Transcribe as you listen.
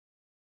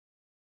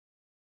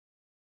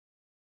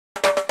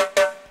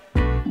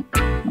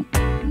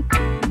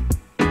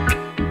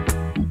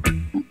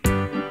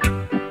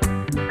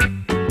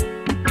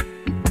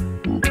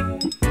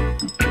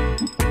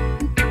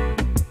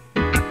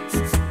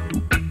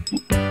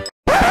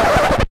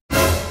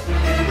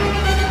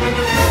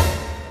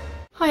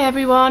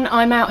everyone,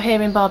 I'm out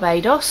here in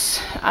Barbados.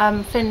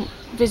 Been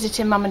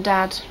visiting mum and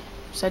dad,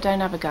 so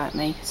don't have a go at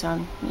me because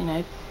I'm, you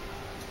know,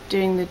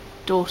 doing the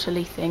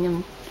daughterly thing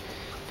and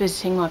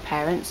visiting my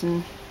parents,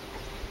 and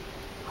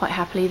quite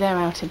happily they're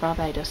out in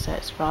Barbados, so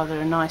it's rather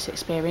a nice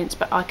experience.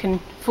 But I can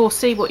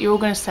foresee what you're all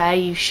going to say,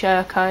 you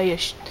shirker, you're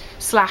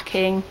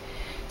slacking,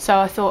 so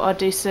I thought I'd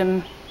do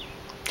some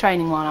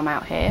training while I'm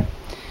out here.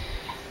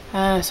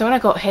 So when I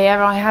got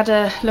here I had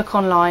a look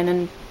online,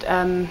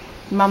 and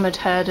mum had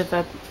heard of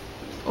a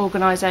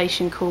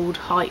organisation called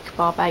Hike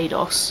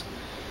Barbados,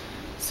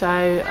 so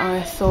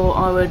I thought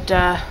I would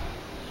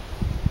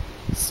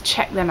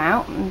check them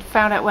out, and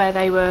found out where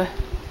they were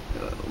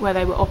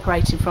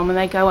operating from, and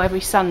they go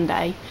every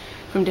Sunday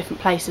from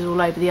different places all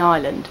over the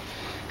island,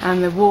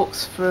 and the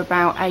walks for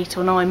about 8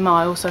 or 9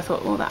 miles, so I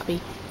thought, well, that'd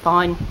be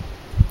fine.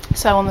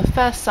 So on the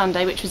first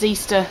Sunday, which was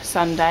Easter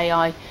Sunday,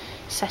 I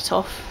set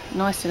off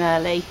nice and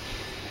early,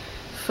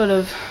 full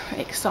of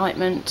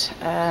excitement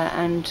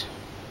and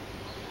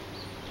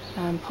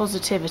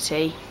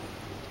positivity,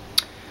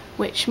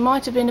 which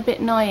might have been a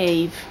bit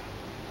naive.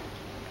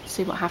 Let's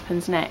see what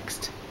happens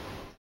next.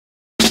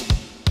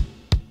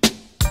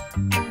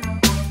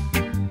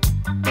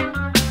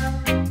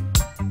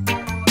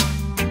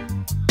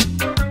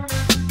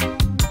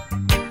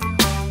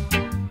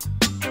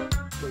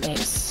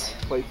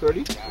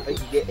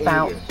 It's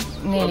about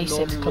nearly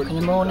 6 o'clock in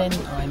the morning.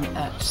 I'm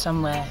at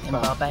somewhere in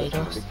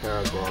Barbados,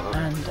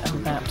 and I'm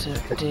about to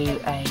do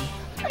a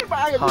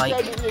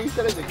hike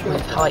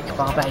with Hike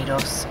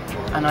Barbados,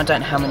 and I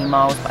don't know how many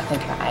miles, but I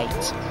think about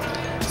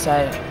 8. So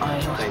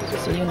I'll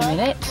see you in a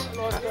minute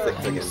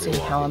and see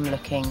how I'm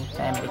looking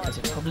then, because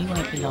it probably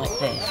won't be like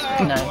this.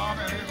 No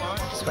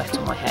sweat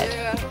on my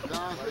head.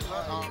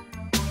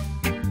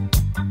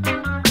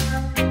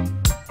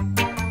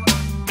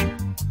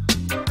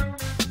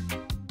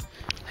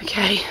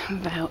 Okay, I'm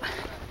about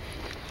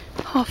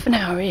half an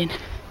hour in.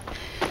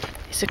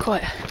 It's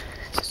quite a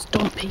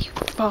stompy,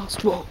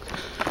 fast walk.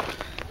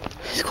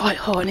 It's quite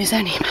hot, and it's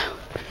only about,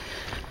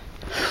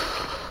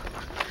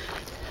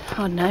 I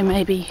don't know,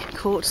 maybe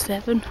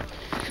 7:15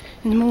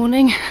 in the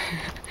morning.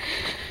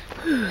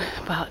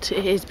 But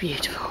it is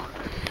beautiful.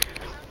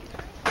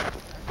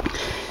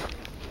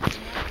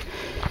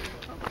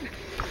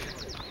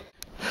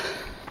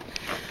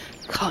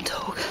 Can't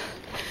talk.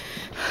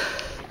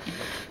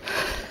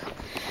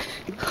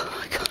 Oh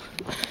my god.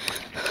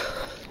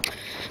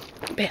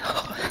 A bit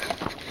hot.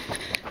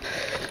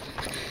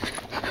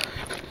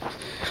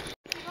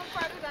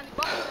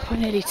 We're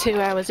nearly 2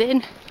 hours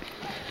in,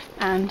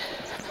 and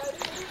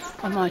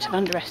I might have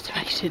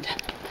underestimated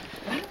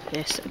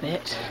this a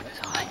bit,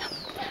 because I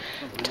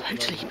am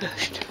totally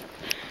bushed.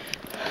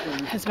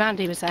 As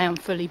Mandy was saying, I'm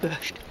fully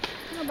bushed.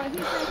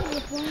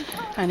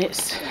 And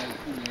it's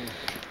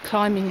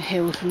climbing the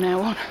hills from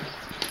now on.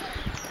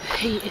 The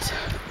heat is...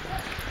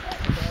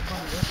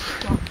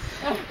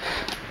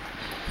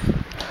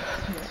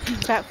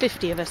 There's about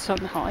 50 of us on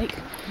the hike.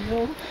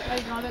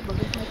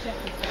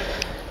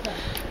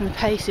 And the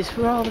pace is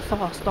rather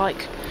fast,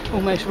 like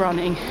almost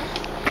running.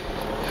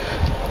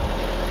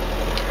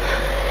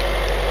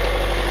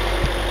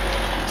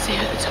 See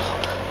at the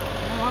top.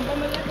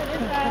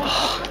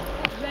 Oh.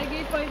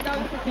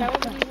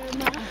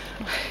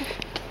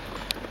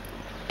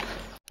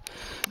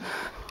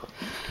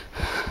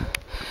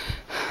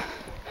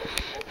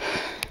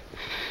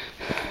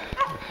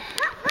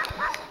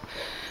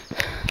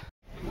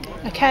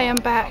 Okay, I'm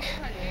back.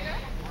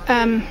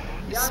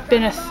 It's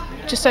been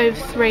just over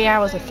 3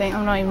 hours, I think.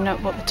 I don't even know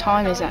what the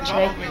time is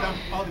actually.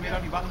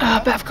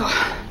 But I've got.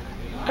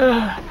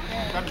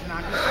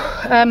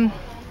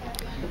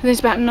 There's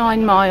about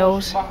 9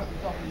 miles,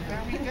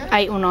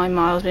 8 or 9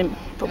 miles,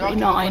 probably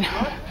 9,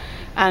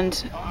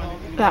 and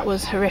that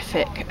was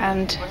horrific.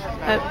 And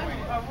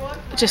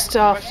just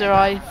after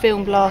I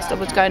filmed last, I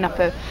was going up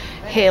a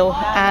hill,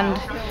 and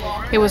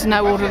it was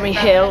no ordinary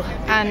hill,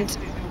 and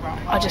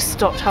I just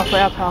stopped halfway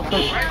up. I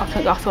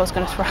thought I was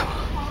going to throw up.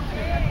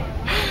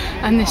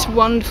 And this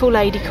wonderful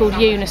lady called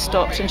Una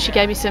stopped, and she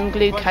gave me some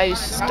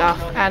glucose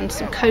stuff and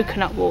some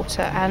coconut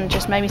water, and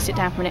just made me sit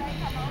down for a minute.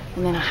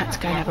 And then I had to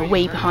go and have a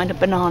wee behind a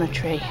banana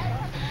tree.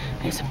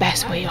 And it's the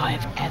best wee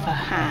I've ever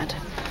had.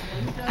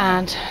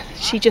 And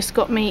she just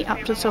got me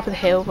up to the top of the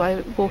hill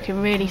by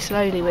walking really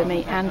slowly with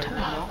me, and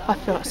I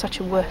feel like such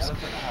a wuss.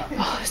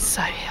 Oh, it's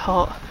so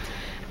hot.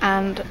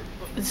 And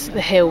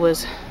the hill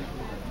was...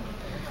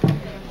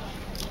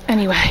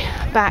 Anyway,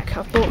 back.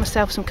 I've bought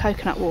myself some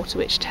coconut water,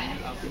 which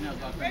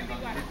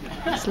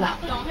it's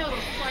lovely.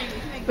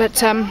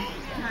 But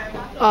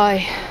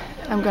I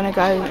am going to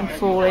go and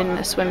fall in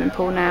a swimming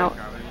pool now.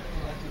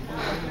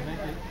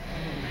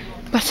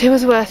 But it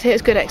was worth it. It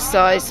was good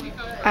exercise,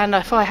 and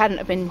if I hadn't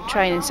have been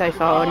training so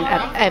far, I wouldn't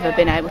have ever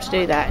been able to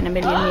do that in a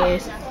million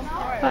years.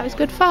 But it was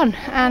good fun,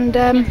 and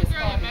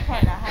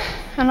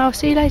I'll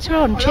see you later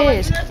on.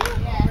 Cheers.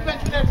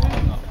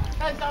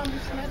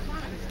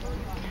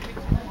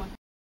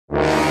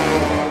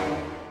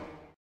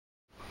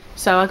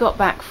 So I got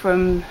back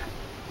from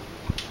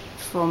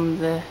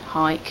the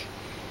hike,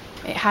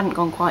 it hadn't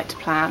gone quite to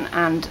plan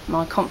and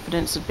my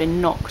confidence had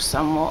been knocked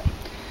somewhat.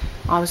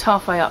 I was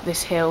halfway up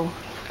this hill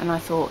and I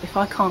thought, if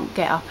I can't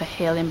get up a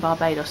hill in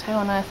Barbados, how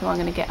on earth am I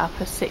going to get up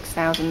a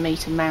 6,000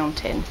 metre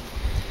mountain?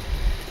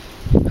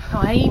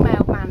 I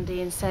emailed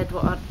Mandy and said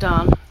what I'd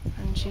done,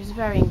 and she was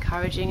very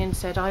encouraging and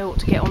said I ought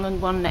to get on the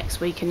one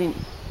next week and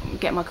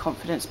get my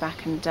confidence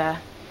back, and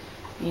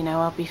you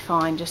know, I'll be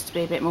fine, just to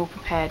be a bit more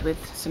prepared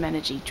with some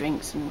energy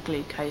drinks and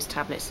glucose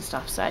tablets and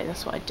stuff. So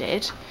that's what I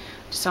did.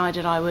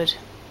 Decided I would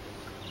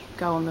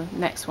go on the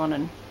next one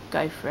and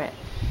go for it.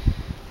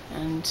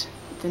 And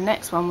the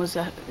next one was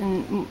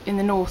in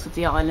the north of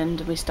the island,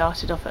 and we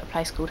started off at a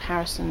place called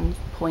Hearsey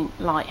Point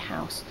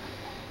Lighthouse,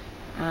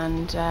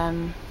 and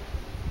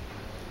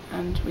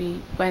we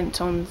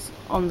went on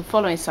the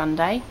following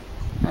Sunday,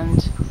 and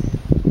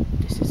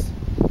this is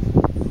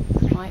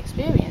my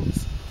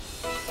experience.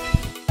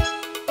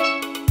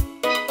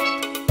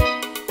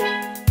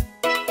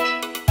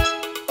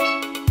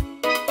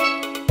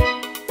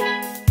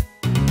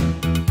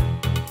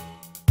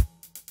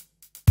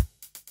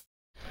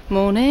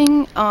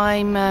 Morning,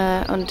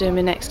 I'm doing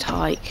my next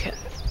hike,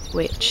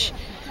 which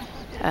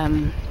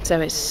so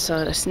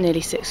it's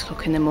nearly 6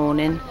 o'clock in the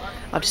morning.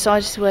 I've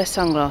decided to wear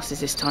sunglasses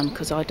this time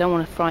because I don't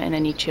want to frighten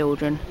any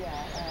children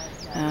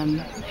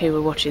who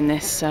are watching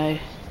this, so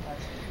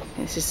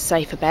this is a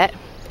safer bet.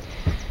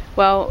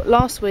 Well,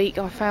 last week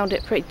I found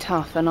it pretty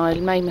tough and I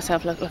made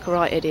myself look like a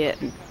right idiot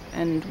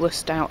and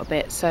wussed out a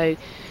bit, so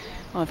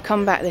I've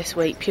come back this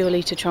week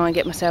purely to try and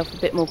get myself a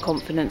bit more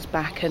confidence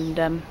back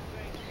and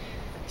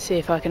see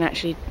if I can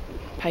actually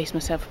pace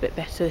myself a bit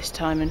better this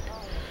time and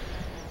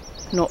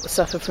not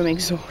suffer from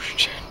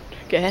exhaustion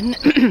again.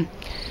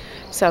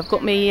 So I've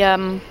got me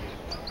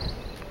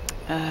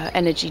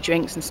energy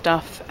drinks and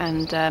stuff,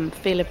 and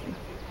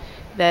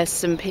there's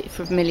some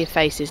familiar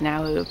faces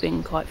now who have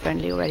been quite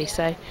friendly already,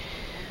 so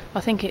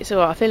I think it's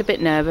alright. I feel a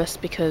bit nervous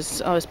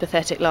because I was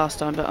pathetic last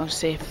time, but I'll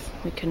see if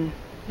we can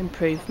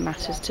improve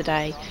matters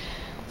today.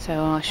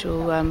 So I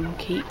shall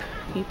keep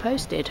you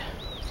posted.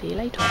 See you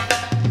later.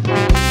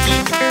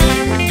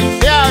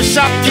 Yo,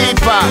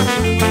 shopkeeper,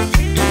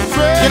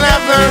 you know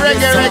have the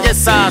reggae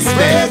sauce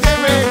there, and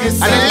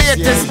the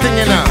latest thing,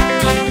 you know,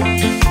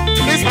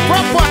 it's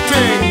proper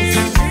things.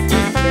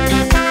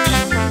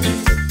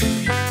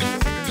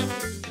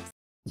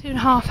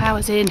 2.5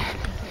 hours in,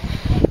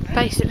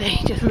 basically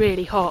just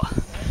really hot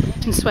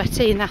and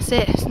sweaty, and that's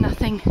it. It's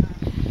nothing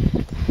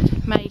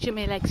major.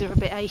 My legs are a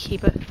bit achy,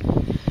 but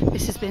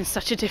this has been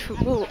such a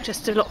different walk,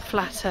 just a lot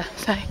flatter.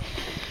 So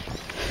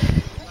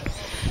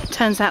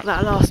turns out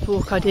that last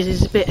walk I did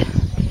is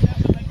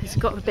it's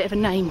got a bit of a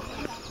name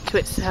to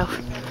itself,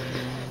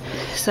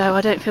 so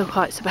I don't feel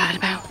quite so bad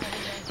about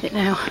it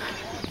now.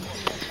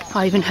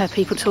 I even heard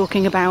people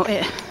talking about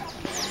it.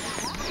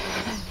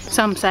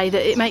 Some say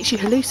that it makes you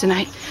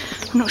hallucinate.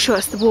 I'm not sure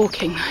it's the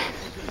walking though.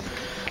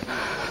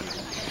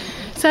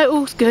 So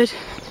all's good.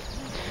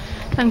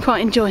 I'm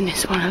quite enjoying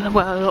this one a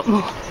lot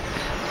more.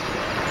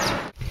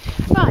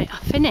 Right, I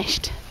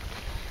finished.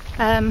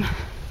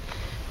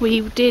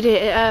 We did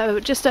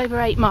it just over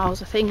 8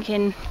 miles, I think,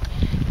 in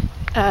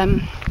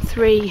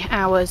 3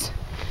 hours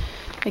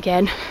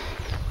again.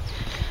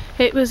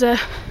 It was a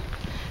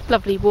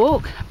lovely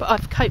walk, but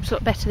I've coped a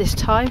lot better this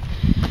time,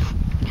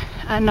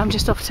 and I'm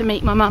just off to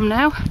meet my mum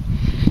now.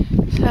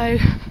 So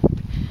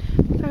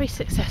very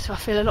successful. I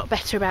feel a lot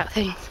better about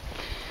things.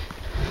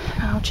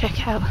 I'll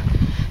check out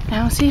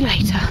now and see you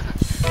later.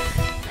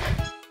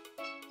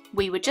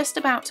 We were just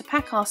about to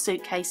pack our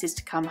suitcases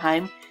to come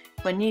home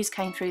when news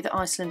came through that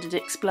Iceland had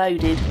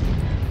exploded.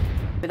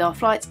 With our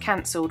flights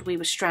cancelled, we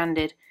were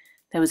stranded.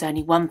 There was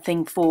only one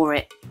thing for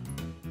it: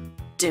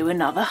 do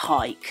another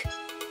hike.